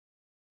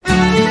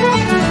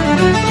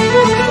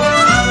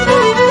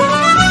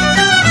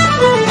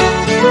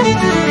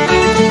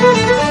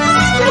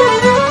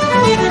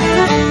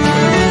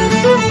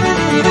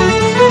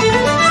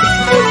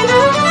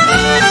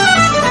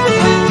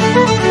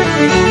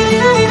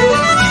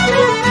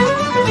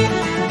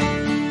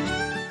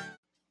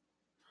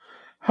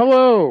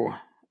Hello,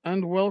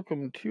 and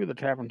welcome to the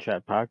Tavern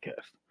Chat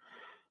Podcast.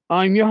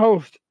 I'm your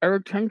host,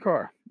 Eric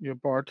Tenkar, your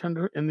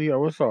bartender in the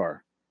OSR,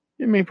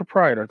 your main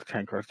proprietor at the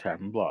Tenkar's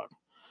Tavern blog.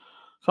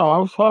 So I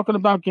was talking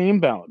about game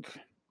balance,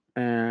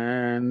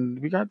 and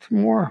we got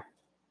some more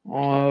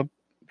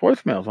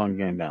voicemails on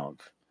game balance.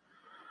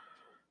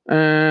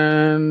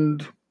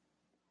 And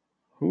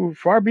who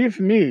far be it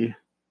from me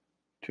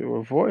to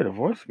avoid a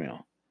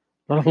voicemail,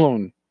 let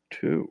alone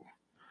two.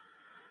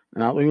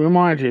 And I'll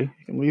remind you,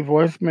 you can leave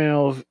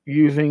voicemails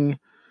using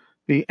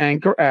the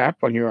Anchor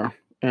app on your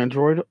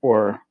Android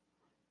or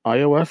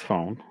iOS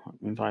phone,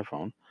 that means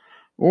iPhone,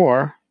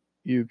 or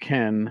you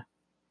can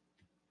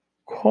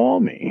call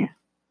me.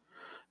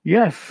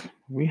 Yes,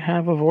 we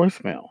have a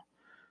voicemail.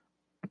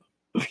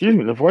 Excuse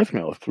me, the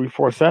voicemail is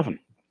 347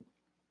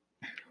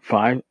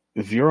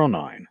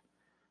 509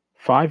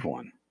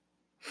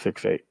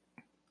 5168.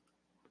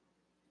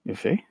 You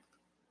see?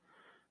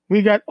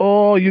 We got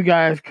all you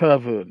guys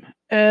covered.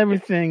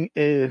 Everything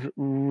is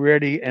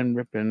ready and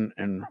ripping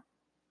and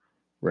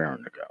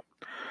raring to go.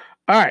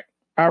 All right,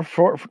 I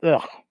tripped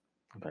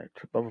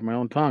over my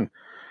own tongue.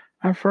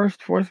 Our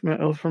first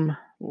voicemail is from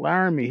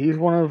Laramie. He's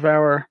one of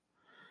our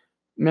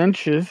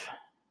mentions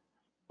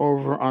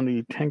over on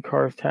the Ten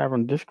Cars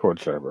Tavern Discord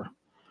server,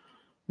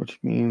 which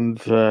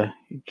means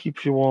he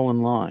keeps you all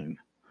in line.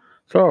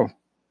 So,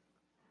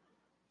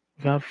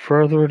 without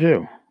further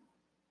ado,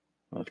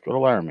 let's go to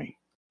Laramie.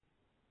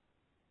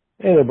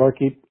 Hey there,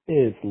 Barkeep.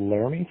 It's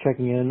Laramie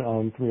checking in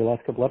on some of your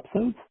last couple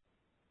episodes.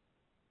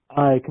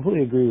 I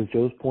completely agree with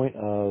Joe's point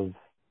of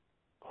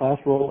class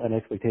role and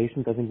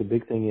expectations. I think the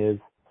big thing is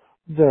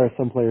there are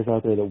some players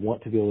out there that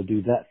want to be able to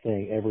do that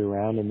thing every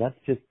round, and that's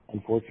just,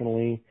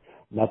 unfortunately,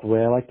 not the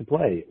way I like to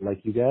play. Like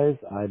you guys,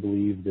 I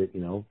believe that,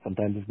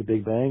 sometimes it's the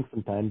big bang,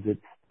 sometimes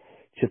it's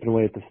chipping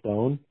away at the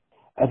stone.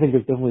 I think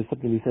there's definitely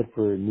something to be said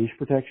for niche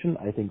protection.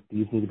 I think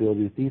thieves need to be able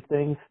to do these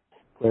things.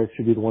 Clerics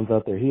should be the ones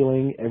out there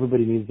healing.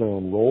 Everybody needs their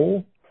own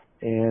role,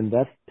 and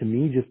that's, to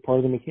me, just part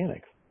of the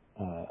mechanics.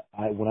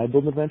 When I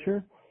build an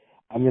adventure,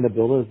 I'm going to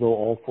build it as though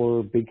all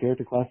four big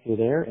character classes are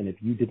there, and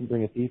if you didn't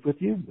bring a thief with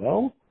you,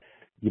 well,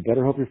 you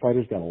better hope your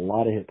fighter's got a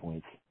lot of hit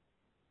points.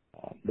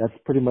 That's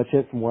pretty much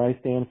it from where I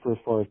stand for as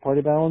far as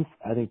party balance.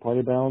 I think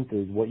party balance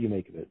is what you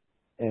make of it.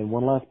 And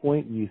one last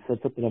point, you said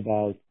something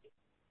about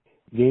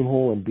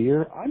GameHole and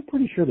beer. I'm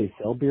pretty sure they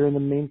sell beer in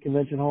the main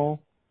convention hall,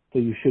 so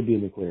you should be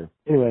in the clear.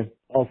 Anyway,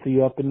 I'll see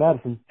you up in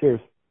Madison.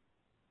 Cheers.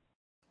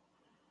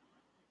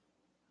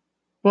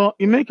 Well,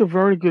 you make a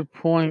very good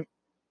point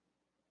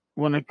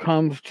when it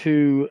comes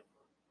to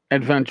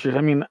adventures.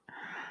 I mean,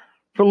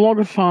 for the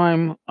longest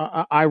time,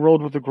 I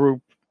rolled with a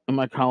group in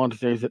my college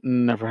days that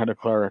never had a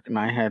cleric, and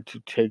I had to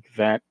take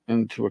that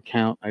into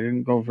account. I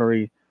didn't go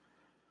very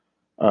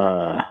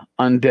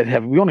undead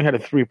heavy. We only had a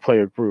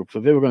 3-player group, so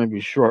they were going to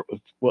be short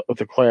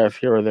with a class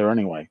here or there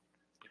anyway.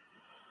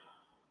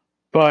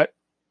 But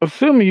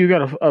assuming you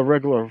got a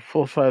regular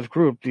full-size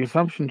group, the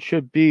assumption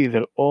should be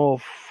that all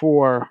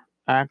 4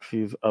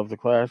 axes of the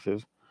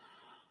classes,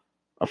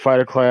 a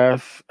fighter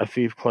class, a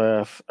thief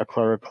class, a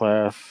cleric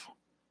class,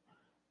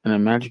 and a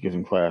magic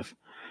using class,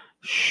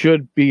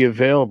 should be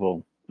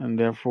available. And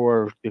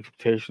therefore, the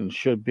expectation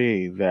should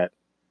be that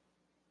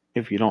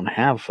if you don't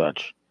have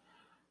such,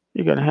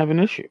 you're going to have an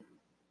issue.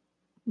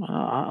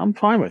 I'm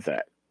fine with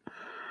that.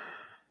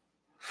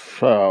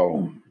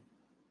 So,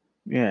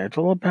 yeah, it's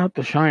all about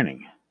The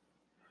Shining.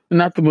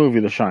 Not the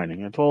movie The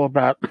Shining. It's all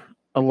about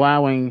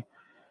allowing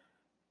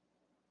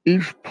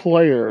each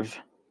player's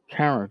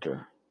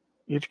character,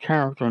 each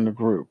character in the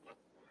group,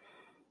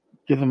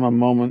 give them a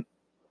moment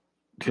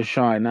to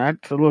shine.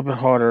 That's a little bit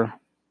harder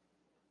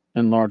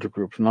in larger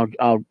groups, and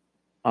I'll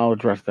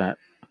address that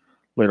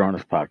later on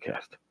this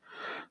podcast.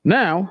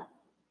 Now,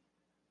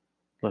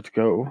 let's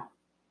go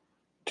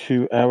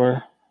to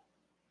our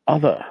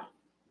other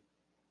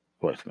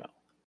voicemail.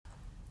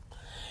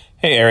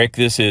 Hey, Eric,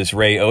 this is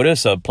Ray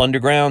Otis of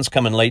Plundergrounds,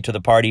 coming late to the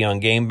party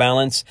on game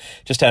balance.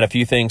 Just had a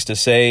few things to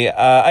say.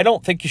 I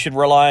don't think you should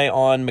rely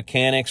on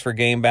mechanics for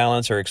game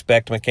balance or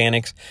expect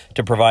mechanics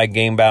to provide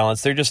game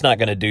balance. They're just not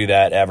going to do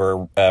that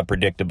ever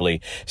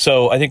predictably.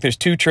 So I think there's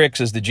 2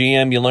 tricks as the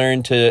GM you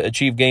learn to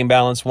achieve game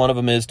balance. One of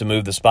them is to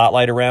move the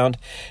spotlight around,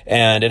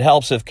 and it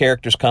helps if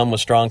characters come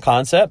with strong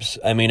concepts.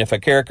 I mean, if a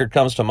character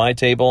comes to my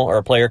table or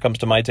a player comes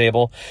to my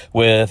table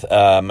with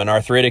an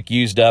arthritic,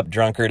 used-up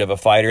drunkard of a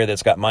fighter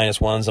that's got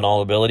 -1s and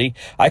all ability,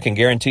 I can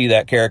guarantee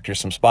that character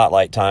some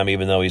spotlight time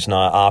even though he's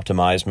not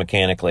optimized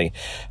mechanically.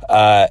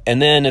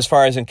 And then as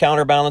far as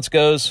encounter balance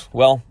goes,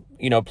 well,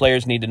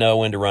 players need to know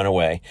when to run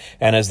away.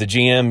 And as the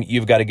GM,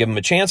 you've got to give them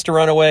a chance to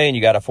run away, and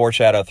you got to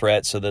foreshadow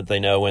threats so that they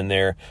know when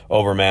they're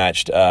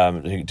overmatched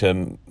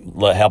to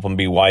help them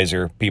be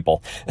wiser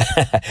people.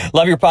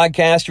 Love your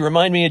podcast. You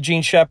remind me of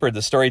Gene Shepard,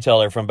 the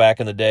storyteller from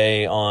back in the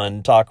day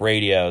on talk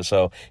radio.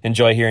 So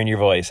enjoy hearing your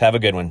voice. Have a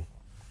good one.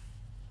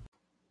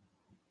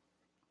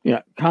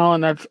 Yeah,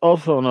 Colin, that's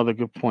also another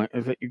good point,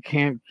 is that you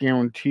can't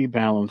guarantee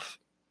balance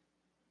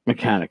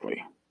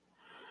mechanically.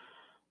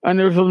 And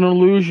there's an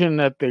illusion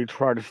that they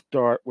try to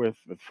start with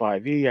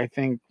 5e. I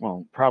think,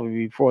 well,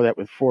 probably before that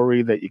with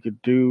 4e, that you could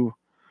do,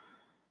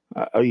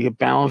 you could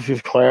balance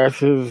these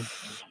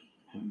classes.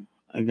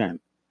 Again,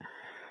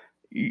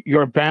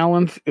 your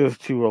balance is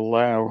to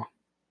allow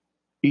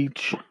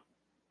each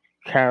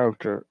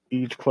character,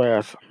 each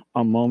class,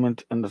 a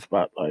moment in the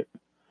spotlight.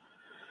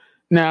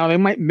 Now, they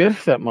might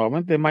miss that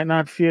moment. They might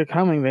not see it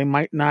coming. They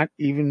might not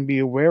even be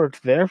aware it's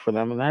there for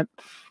them, and that's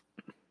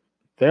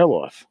their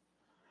loss.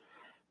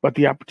 But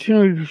the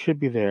opportunity should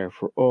be there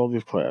for all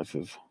these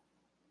classes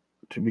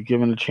to be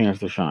given a chance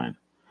to shine.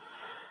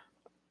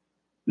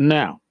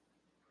 Now,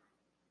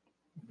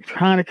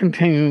 kind of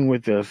continuing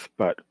with this,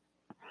 but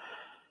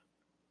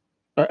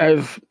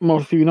as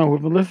most of you know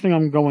who've been listening,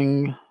 I'm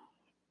going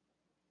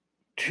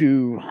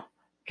to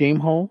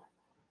GameHole.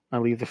 I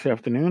leave this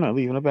afternoon. I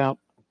leave in about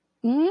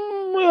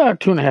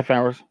 2.5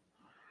 hours.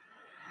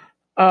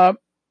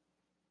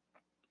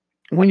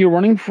 When you're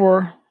running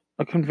for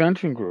a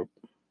convention group,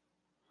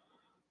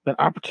 that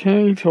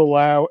opportunity to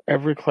allow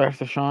every class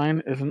to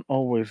shine isn't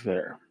always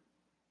there.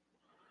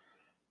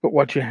 But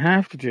what you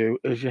have to do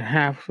is you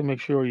have to make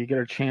sure you get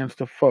a chance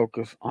to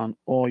focus on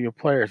all your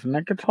players. And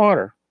that gets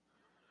harder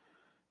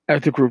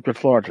as the group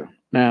gets larger.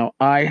 Now,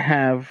 I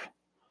have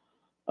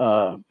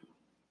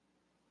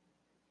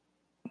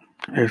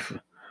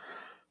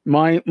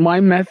my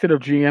method of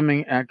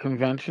GMing at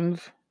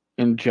conventions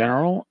in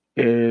general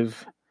is,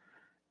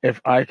 if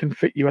I can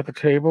fit you at the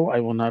table, I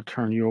will not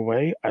turn you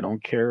away. I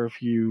don't care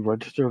if you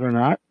registered or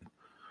not.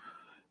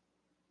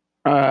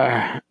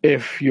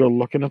 If you're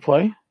looking to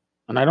play,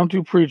 and I don't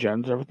do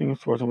pre-gens, everything is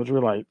towards which we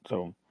like,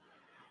 so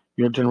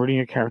you're generating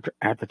your character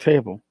at the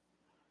table.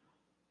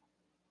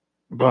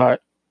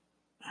 But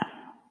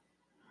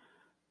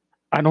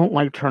I don't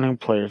like turning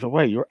players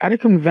away. You're at a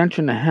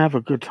convention to have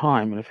a good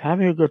time, and if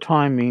having a good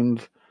time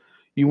means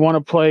you want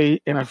to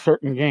play in a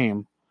certain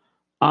game,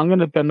 I'm going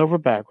to bend over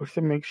backwards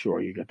to make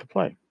sure you get to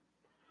play.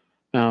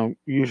 Now,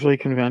 usually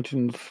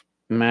conventions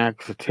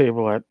max a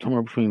table at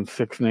somewhere between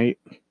 6 and 8.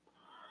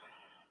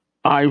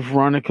 I've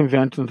run at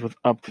conventions with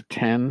up to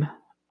 10.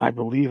 I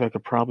believe I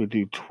could probably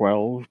do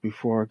 12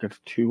 before it gets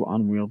too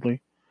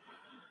unwieldy.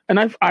 And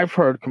I've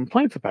heard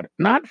complaints about it,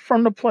 not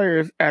from the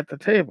players at the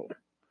table,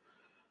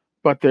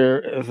 but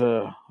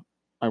I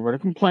read a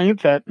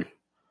complaint that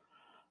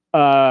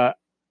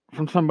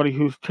from somebody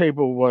whose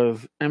table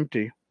was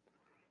empty,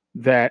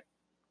 that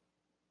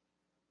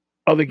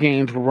other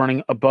games were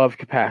running above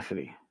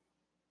capacity,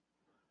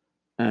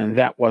 and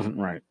that wasn't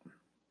right.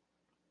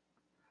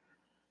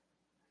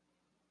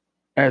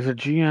 As a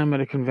GM at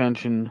a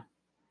convention,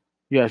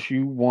 yes,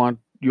 you want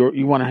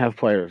to have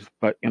players,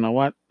 but you know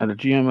what? At a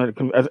GM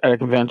at a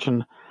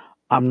convention,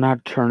 I'm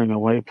not turning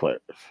away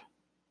players.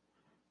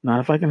 Not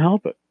if I can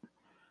help it.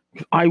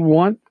 I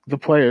want the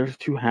players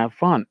to have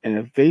fun, and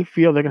if they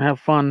feel they can have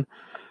fun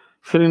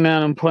sitting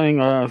down and playing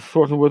a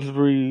Swords and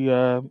Wizardry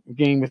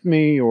game with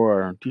me,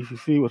 or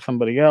DCC with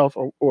somebody else,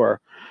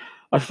 or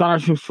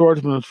Astonishing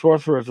Swordsmen and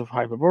Sorcerers of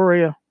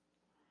Hyperborea,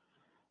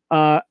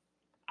 I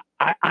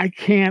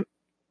can't,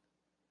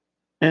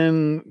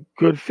 in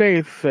good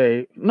faith,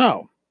 say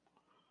no.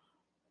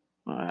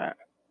 I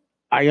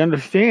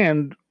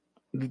understand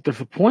the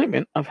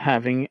disappointment of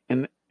having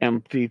an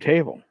empty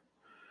table.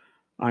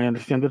 I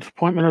understand the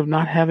disappointment of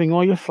not having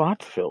all your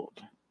slots filled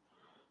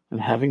and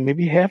having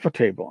maybe half a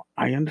table.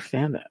 I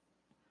understand that.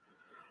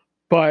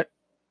 But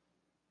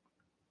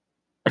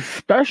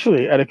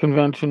especially at a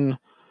convention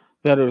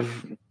that is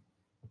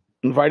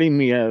inviting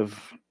me as,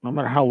 no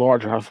matter how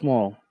large or how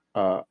small,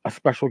 a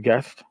special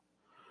guest,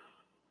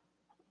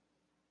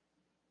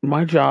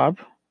 my job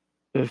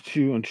is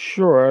to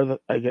ensure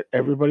that I get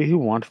everybody who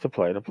wants to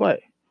play.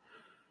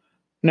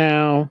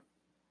 Now,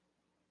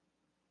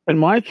 in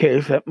my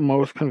case, at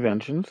most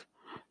conventions,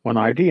 when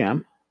I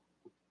DM,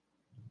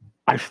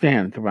 I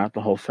stand throughout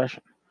the whole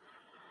session.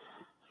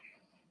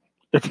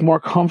 It's more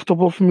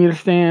comfortable for me to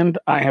stand.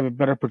 I have a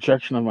better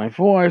projection of my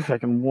voice. I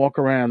can walk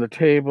around the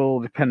table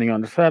depending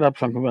on the setup.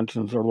 Some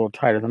conventions are a little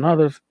tighter than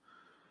others.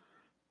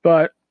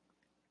 But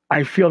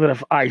I feel that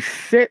if I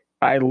sit,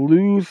 I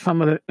lose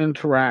some of the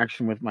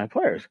interaction with my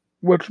players,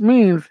 which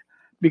means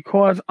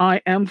because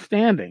I am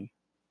standing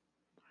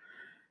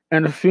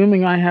and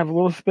assuming I have a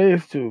little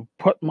space to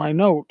put my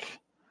notes,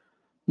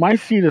 my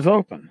seat is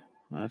open.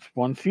 That's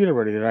one seat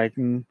already that I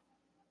can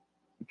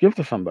give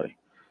to somebody.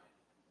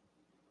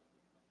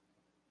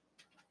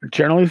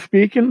 Generally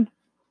speaking,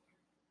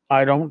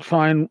 I don't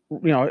sign,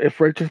 if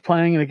Rach is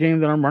playing in a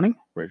game that I'm running,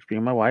 Rach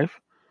being my wife,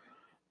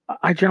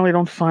 I generally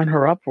don't sign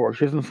her up, or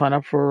she doesn't sign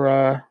up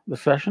for the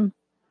session,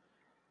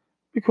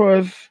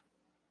 because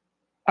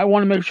I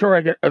want to make sure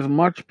I get as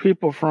much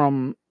people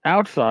from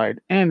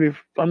outside, and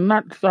if I'm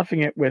not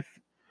stuffing it with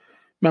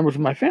members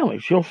of my family,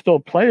 she'll still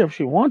play if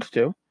she wants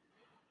to,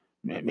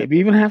 maybe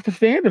even have to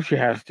stand if she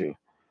has to.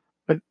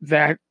 But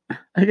that,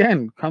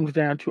 again, comes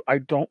down to, I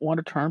don't want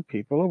to turn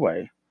people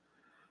away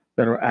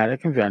that are at a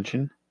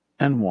convention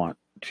and want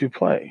to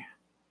play.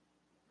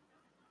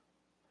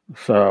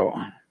 So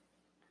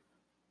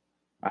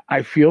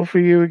I feel for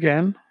you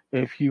again,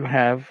 if you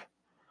have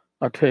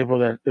a table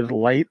that is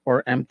light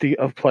or empty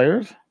of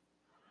players.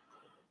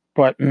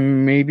 But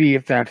maybe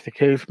if that's the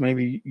case,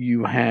 maybe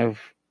you have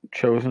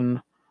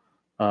chosen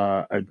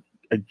a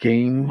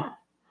game,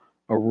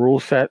 a rule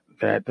set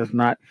that does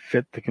not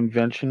fit the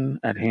convention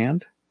at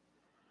hand.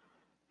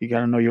 You got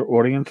to know your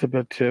audience a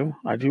bit too.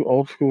 I do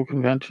old school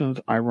conventions.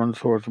 I run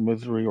Swords of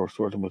Misery or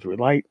Swords of Misery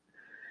Light,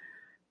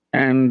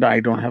 and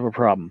I don't have a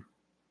problem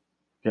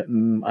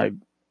getting. I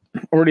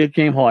already at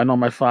GameHole. I know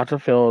my slots are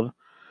filled,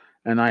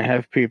 and I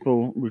have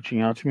people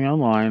reaching out to me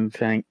online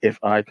saying, "If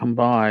I come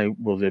by,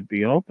 will there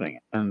be an opening?"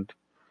 And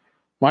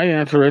my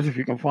answer is, if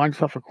you can find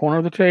stuff a corner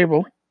of the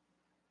table,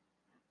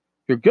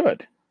 you're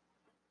good.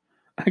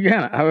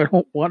 Again, I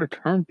don't want to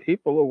turn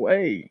people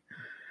away.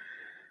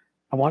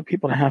 I want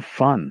people to have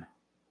fun.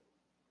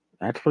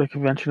 That's what a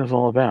convention is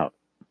all about.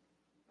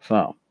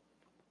 So,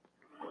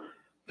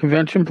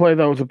 convention play,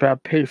 though, is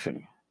about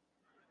pacing.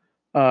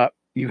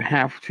 You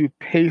have to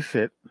pace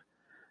it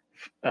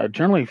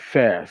generally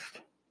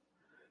fast.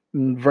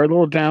 Very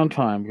little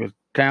downtime, because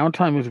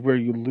downtime is where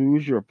you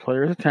lose your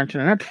players' attention,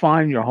 and that's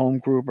fine. Your home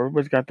group,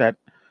 everybody's got that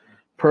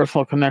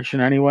personal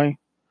connection anyway,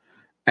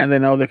 and they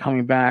know they're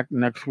coming back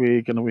next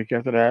week, and the week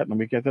after that, and the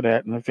week after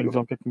that, and if things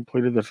don't get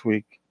completed this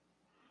week,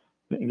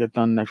 they can get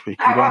done next week.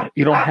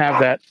 You don't have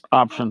that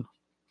option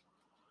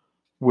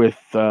with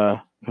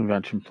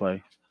convention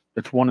play.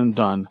 It's one and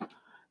done,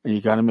 and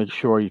you got to make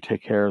sure you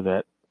take care of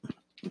that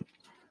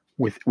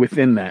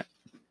within that.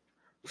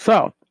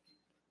 So,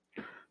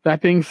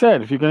 that being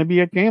said, if you're going to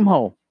be at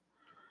GameHole,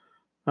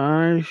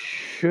 I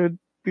should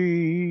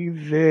be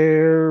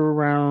there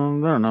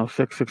around, I don't know,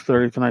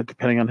 6:30 tonight,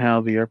 depending on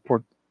how the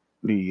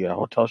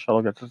hotel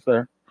shuttle gets us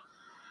there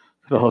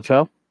to the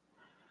hotel.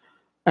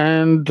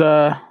 And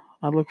I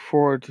look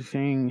forward to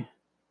seeing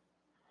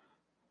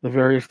the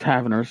various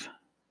taverners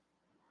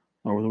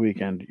over the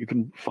weekend. You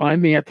can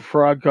find me at the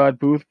Frog God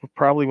booth,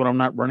 probably when I'm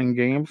not running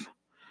games.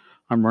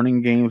 I'm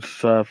running games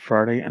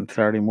Friday and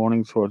Saturday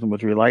morning, Swords and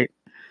Misery Light.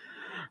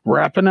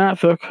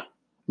 Rapanathuk,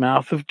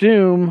 Mouth of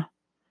Doom.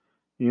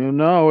 You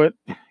know it.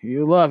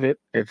 You love it.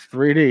 It's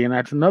 3D, and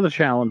that's another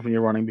challenge when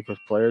you're running because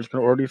players can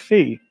already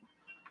see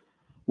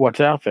what's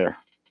out there.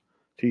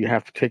 So you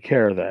have to take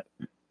care of that.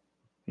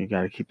 You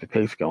got to keep the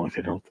pace going so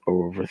you don't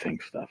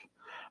overthink stuff.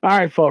 All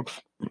right,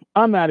 folks.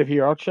 I'm out of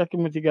here. I'll check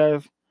in with you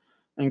guys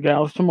and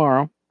gals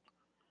tomorrow.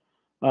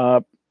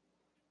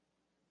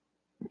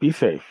 Be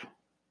safe.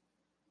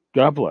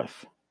 God bless.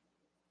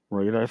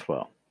 Read as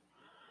well.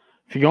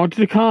 If you're going to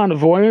the con,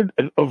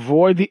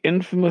 avoid the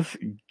infamous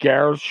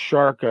Gareth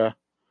Sharka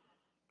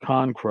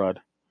con crud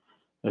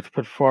that's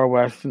put Far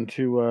West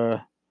into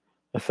a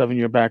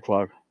 7-year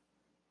backlog.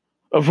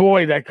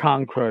 Avoid that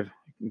con crud.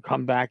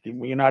 Come back.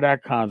 You're not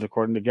at cons,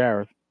 according to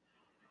Gareth.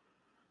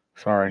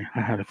 Sorry, I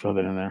had to throw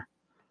that in there.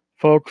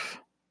 Folks,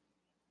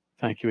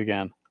 thank you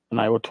again. And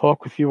I will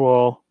talk with you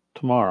all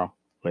tomorrow.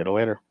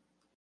 Later.